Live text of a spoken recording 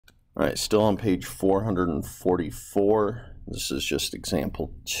All right, still on page 444. This is just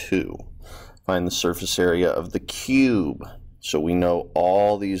example 2. Find the surface area of the cube. So we know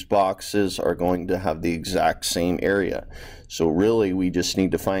all these boxes are going to have the exact same area. So really we just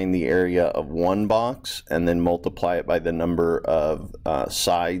need to find the area of one box and then multiply it by the number of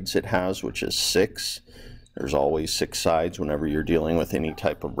sides it has, which is 6. There's always 6 sides whenever you're dealing with any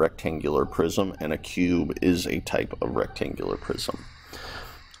type of rectangular prism, and a cube is a type of rectangular prism.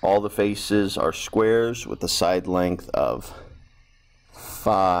 All the faces are squares with a side length of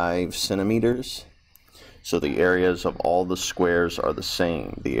 5 centimeters. So the areas of all the squares are the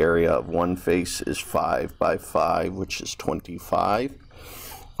same. The area of one face is 5 by 5, which is 25.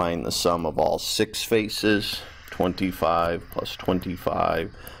 Find the sum of all 6 faces. 25 plus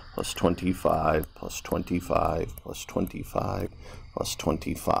 25 plus 25 plus 25 plus 25 plus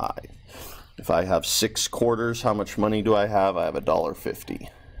 25. If I have 6 quarters, how much money do I have? I have $1.50.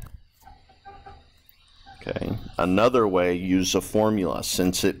 Okay. Another way, use a formula.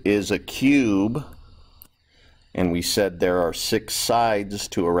 Since it is a cube, and we said there are 6 sides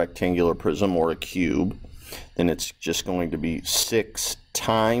to a rectangular prism or a cube, then it's just going to be 6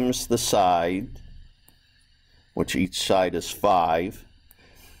 times the side, which each side is 5,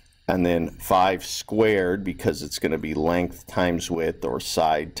 and then 5 squared, because it's going to be length times width, or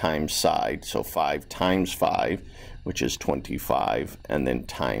side times side. So 5 times 5, which is 25, and then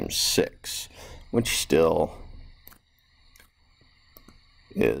times 6, which still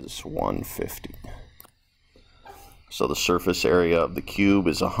is 150. So the surface area of the cube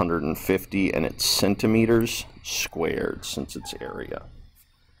is 150, and it's centimeters squared since it's area.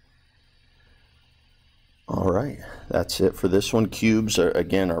 All right, that's it for this one. Cubes are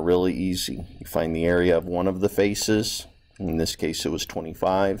really easy. You find the area of one of the faces. In this case, it was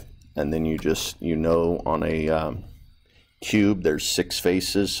 25, and then you know on a cube there's 6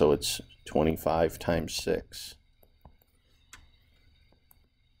 faces, so it's 25 times 6.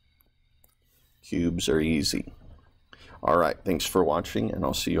 Cubes are easy. All right, thanks for watching, and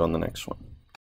I'll see you on the next one.